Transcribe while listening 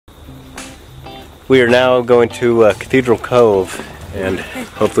We are now going to Cathedral Cove, and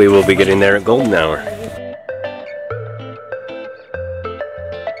hopefully we'll be getting there at golden hour.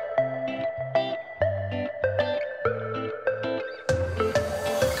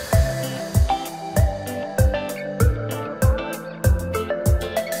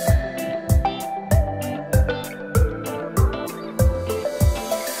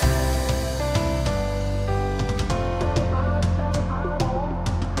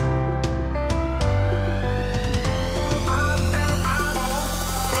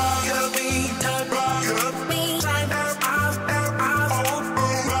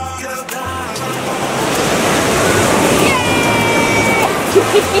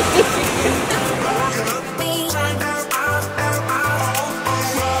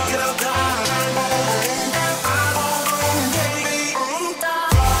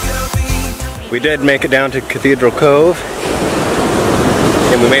 We did make it down to Cathedral Cove,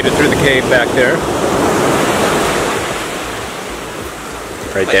 and we made it through the cave back there.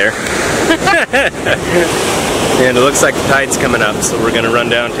 Right there. And it looks like the tide's coming up, so we're gonna run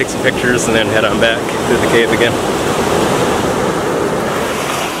down, take some pictures, and then head on back through the cave again.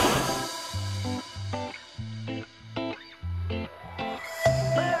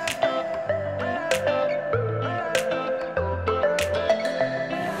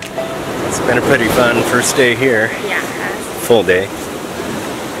 Been a pretty fun first day here. Yeah. Full day.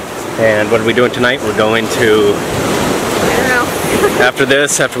 And what are we doing tonight? We're going to... I don't know. After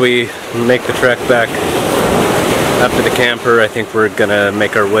this, after we make the trek back up to the camper, I think we're gonna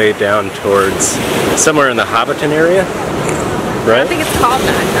make our way down towards somewhere in the Hobbiton area. Right? I don't think it's called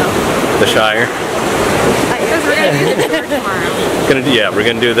that though. The Shire. Because we're gonna do the tour tomorrow. Yeah, we're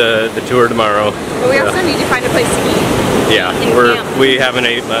gonna do the tour tomorrow. But we also need to find a place to eat. Yeah, we haven't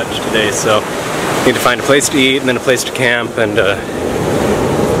ate much today, so need to find a place to eat and then a place to camp, and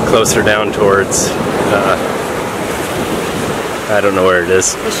closer down towards I don't know where it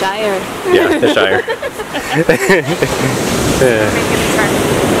is. The Shire. Yeah, the Shire.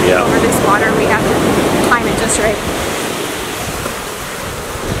 Yeah. Over this water, we have to time it just right.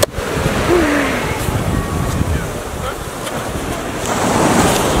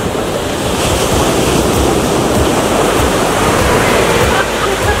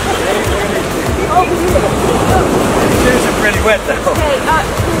 Wet though. Go,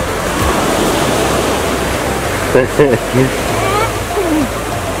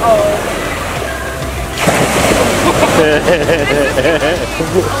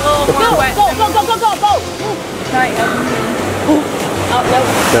 wet. Go. Not yet. Oh, no.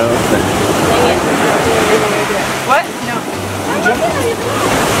 No. Dang it. What? No.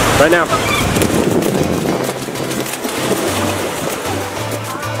 Right now.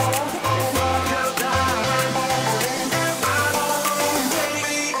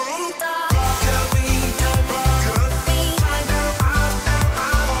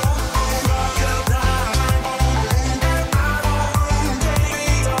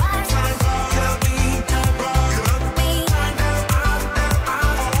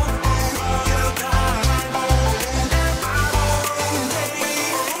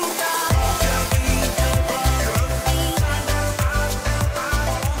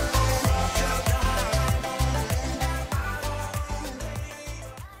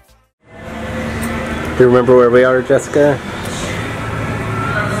 Do you remember where we are, Jessica?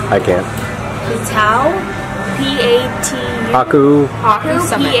 I can't. Patau? P-A-T-U? Haku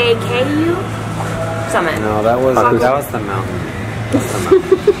Summit. P-A-K-U? Summit. No, that was the mountain. That's the mountain.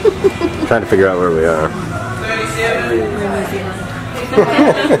 I'm trying to figure out where we are.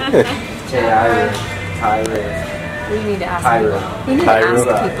 We need to ask people. We need to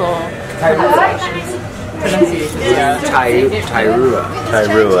ask people. Yeah, Tairua.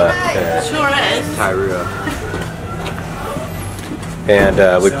 Sure is. Tairua. And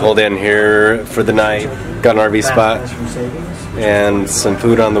we pulled in here for the night, got an RV spot, and some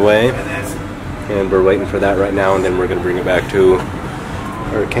food on the way. And we're waiting for that right now, and then we're going to bring it back to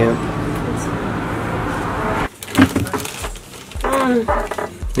our camp.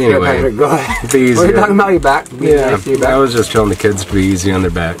 Anyway, go ahead. be easier. What are you talking about? Your back? Yeah, I was just telling the kids to be easy on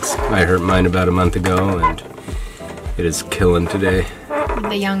their backs. I hurt mine about a month ago, and it is killing today.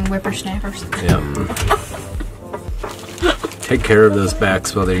 The young whippersnappers. Yeah. Take care of those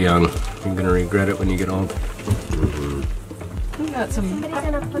backs while they're young. You're gonna regret it when you get old. We got some.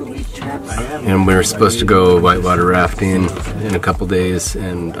 And we're supposed to go whitewater rafting in a couple days,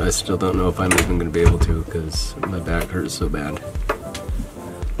 and I still don't know if I'm even gonna be able to because my back hurts so bad.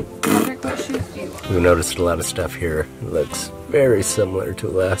 We've noticed a lot of stuff here. It looks very similar to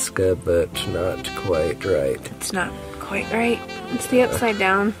Alaska, but not quite right. It's not quite right. It's the upside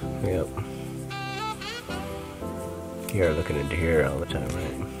down. Yep. You're looking into here all the time,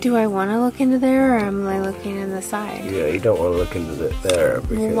 right? Do I want to look into there, or am I looking in the side? Yeah, you don't want to look into there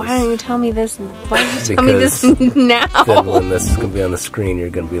because... Why don't you tell me this? Why don't you tell me this now? Then when this is going to be on the screen, you're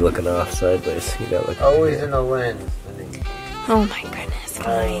going to be looking off sideways. You gotta look Always in the lens. Oh my goodness,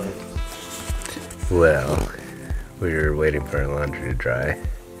 fine. Well, we're waiting for our laundry to dry.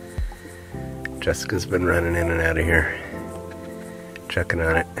 Jessica's been running in and out of here, checking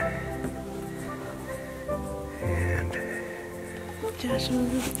on it. And Joshua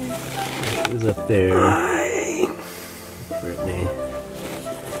was up there. Josh was up there. Hi. Brittany.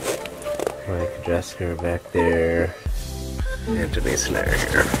 Mike and Jessica are back there. And Denise and I are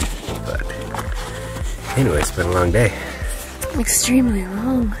here. But anyway, it's been a long day. Extremely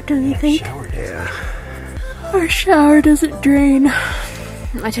long, don't you think? Yeah. Our shower doesn't drain.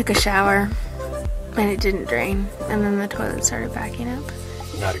 I took a shower and it didn't drain, and then the toilet started backing up.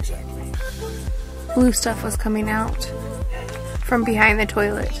 Not exactly. Blue stuff was coming out from behind the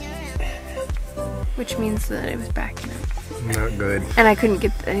toilet, which means that it was backing up. Not good. And I didn't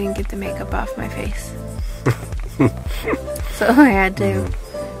get the makeup off my face. So I had to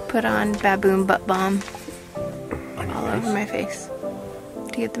put on baboon butt balm all over my face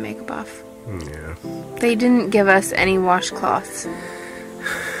to get the makeup off. Yeah. They didn't give us any washcloths.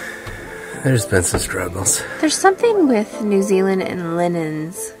 There's been some struggles. There's something with New Zealand and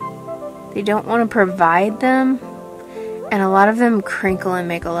linens. They don't want to provide them, and a lot of them crinkle and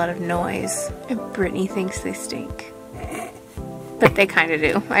make a lot of noise. And Brittany thinks they stink. But they kind of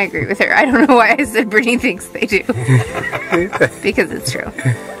do. I agree with her. I don't know why I said Brittany thinks they do. Because it's true.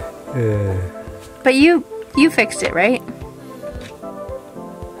 But you fixed it, right?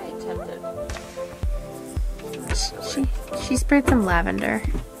 I attempted. She sprayed some lavender.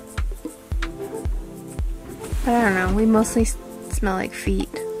 But I don't know, we mostly smell like feet,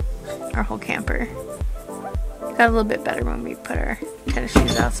 our whole camper. Got a little bit better when we put our tennis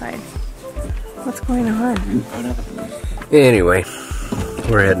shoes outside. What's going on? Anyway,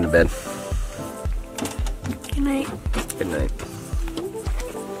 we're heading to bed. Good night. Good night.